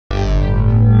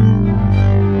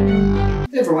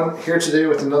Hey everyone, here today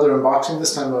with another unboxing,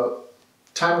 this time of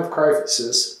Time of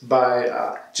Crisis by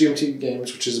GMT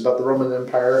Games, which is about the Roman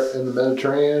Empire in the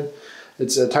Mediterranean.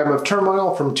 It's a time of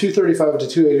turmoil from 235 to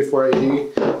 284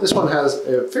 AD. This one has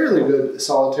a fairly good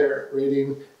solitaire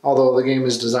rating, although the game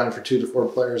is designed for 2 to 4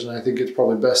 players, and I think it's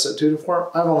probably best at 2 to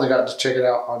 4. I've only got to check it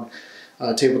out on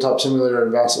Tabletop Simulator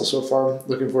and Vassal so far.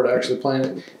 Looking forward to actually playing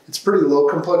it. It's a pretty low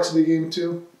complexity game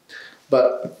too,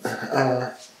 but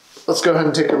let's go ahead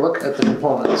and take a look at the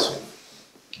components.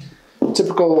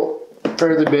 Typical,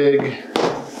 fairly big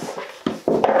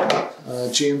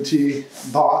GMT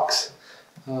box.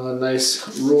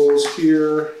 Nice rules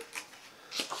here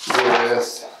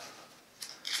with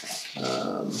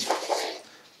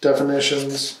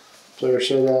definitions, player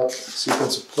setup,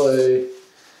 sequence of play,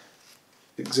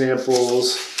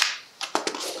 examples,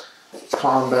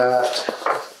 combat,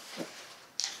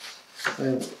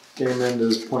 and game end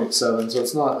is 0.7, so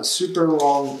it's not super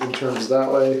long in terms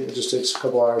that way. It just takes a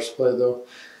couple hours to play though.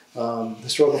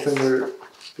 Historical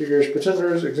figures,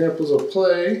 pretenders, examples of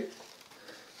play,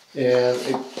 and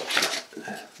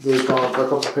those go on for a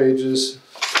couple pages.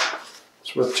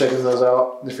 It's worth checking those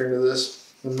out if you're into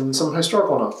this. And then some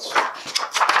historical notes.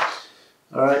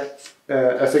 Alright,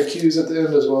 FAQs at the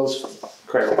end as well as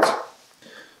crayons.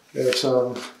 We have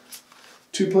some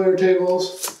 2-player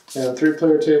tables and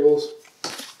 3-player tables.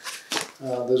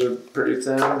 Those are pretty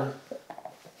thin.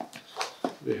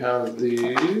 We have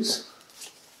these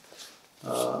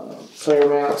player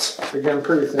mats, again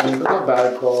pretty thin, but not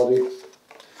bad quality.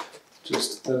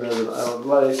 Just thinner than I would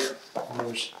like. And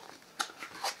there's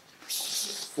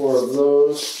 4 of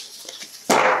those.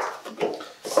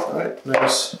 Alright,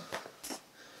 nice.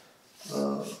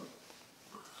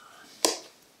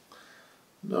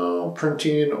 No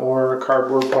printing or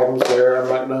cardboard problems there. I'm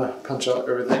not going to punch out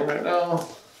everything right now.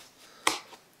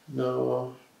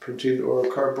 No printing or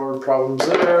cardboard problems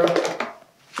there.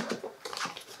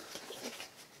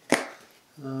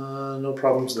 No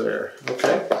problems there.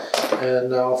 Okay. And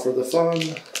now for the fun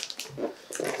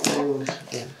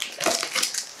thing,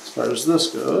 as far as this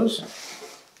goes,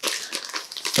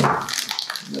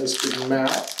 nice big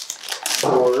map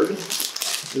board.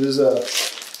 It is a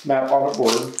map on a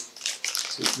board,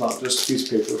 so it's not just a piece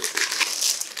of paper.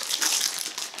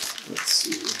 Let's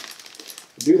see.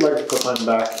 I do like to put mine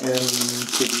back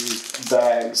into these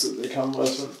bags that they come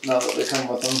with, now that they come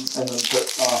with them, and then put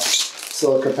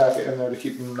silica packet in there to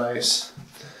keep them nice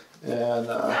and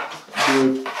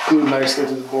glued nicely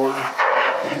to the board.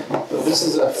 But this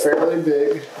is a fairly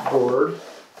big board.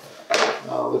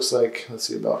 Looks like, let's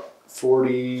see, about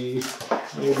 40,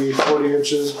 maybe 40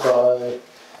 inches by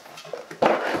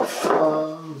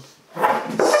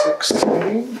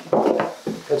 16.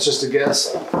 That's just a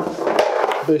guess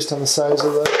based on the size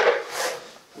of the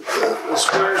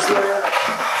squares there.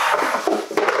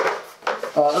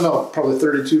 No, probably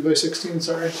 32 by 16,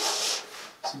 sorry. So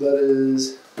that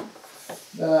is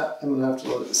that. I'm going to have to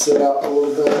let it sit out a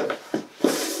little bit.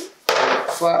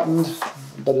 Flattened,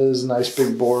 but it is a nice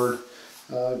big board.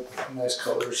 Nice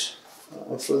colors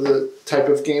for the type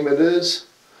of game it is.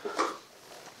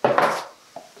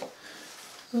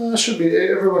 Everyone should be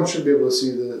able to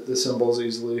see the symbols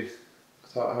easily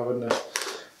without having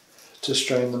to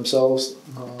strain themselves.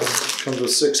 Comes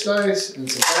with 6 dice and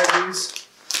some baggies.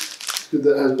 It's good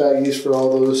that it has baggies for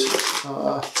all those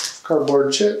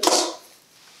cardboard chips.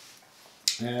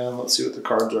 And let's see what the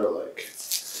cards are like.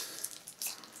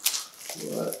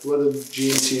 What did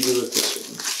GMT do with this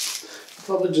one?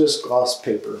 Probably just gloss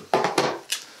paper.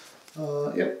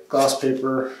 Yep, gloss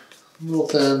paper. A little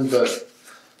thin, but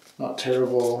not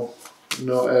terrible.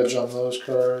 No edge on those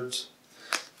cards.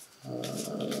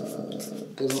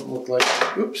 Doesn't look like,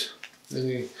 oops,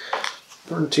 any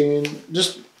printing.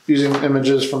 Just using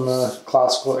images from the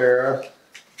classical era.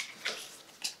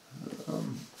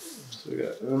 So we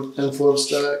got an influence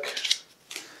deck.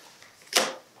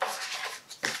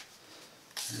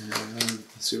 And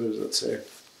let's see, what does that say?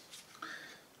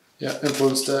 Yeah,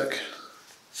 influence deck.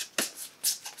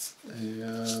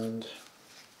 And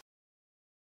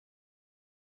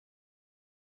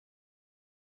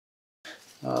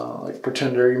like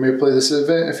Pretender, you may play this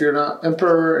event if you're not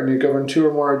Emperor and you govern 2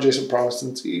 or more adjacent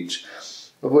provinces each,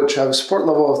 of which have a support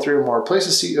level of 3 or more. Place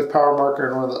a seat of power marker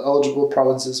in one of the eligible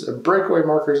provinces and breakaway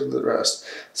markers in the rest.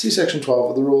 See section 12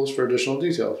 of the rules for additional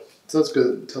details. So that's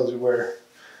good. It tells you where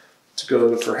to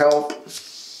go for help.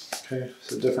 Okay,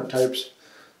 so different types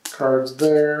of cards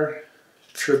there.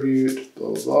 Tribute,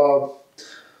 blah, blah,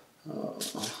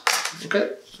 blah.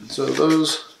 Okay, so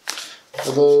those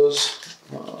are those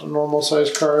normal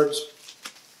size cards.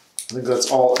 I think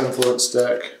that's all influence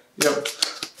deck. Yep,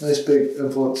 nice big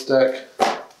influence deck.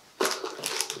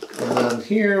 Down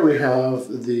here we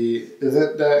have the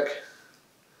event deck.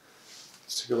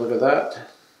 Let's take a look at that.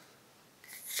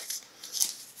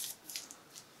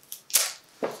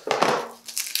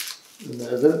 In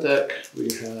the event deck we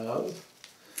have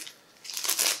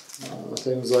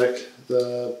things like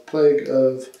the Plague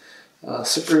of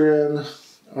Cyprian,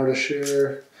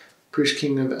 Ardashir, Priest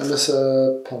King of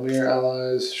Emissa, Palmyra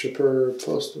Allies, Shipper,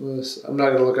 Postumus. I'm not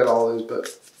going to look at all these, but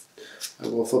I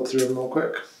will flip through them real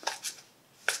quick.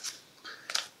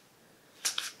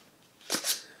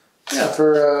 Yeah,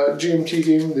 for a GMT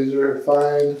game, these are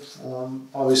fine.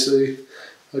 Obviously,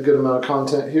 a good amount of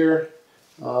content here.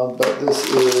 But this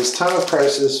is Time of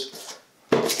Crisis,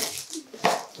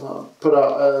 put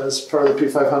out as part of the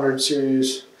P500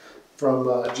 series from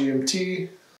GMT.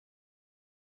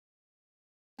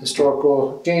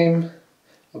 Historical game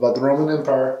about the Roman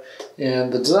Empire.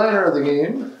 And the designer of the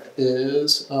game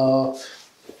is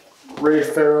Wray,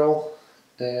 Ferrell,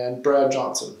 and Brad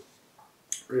Johnson.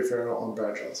 Ray Ferrell and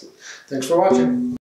Brad Johnson. Thanks for watching.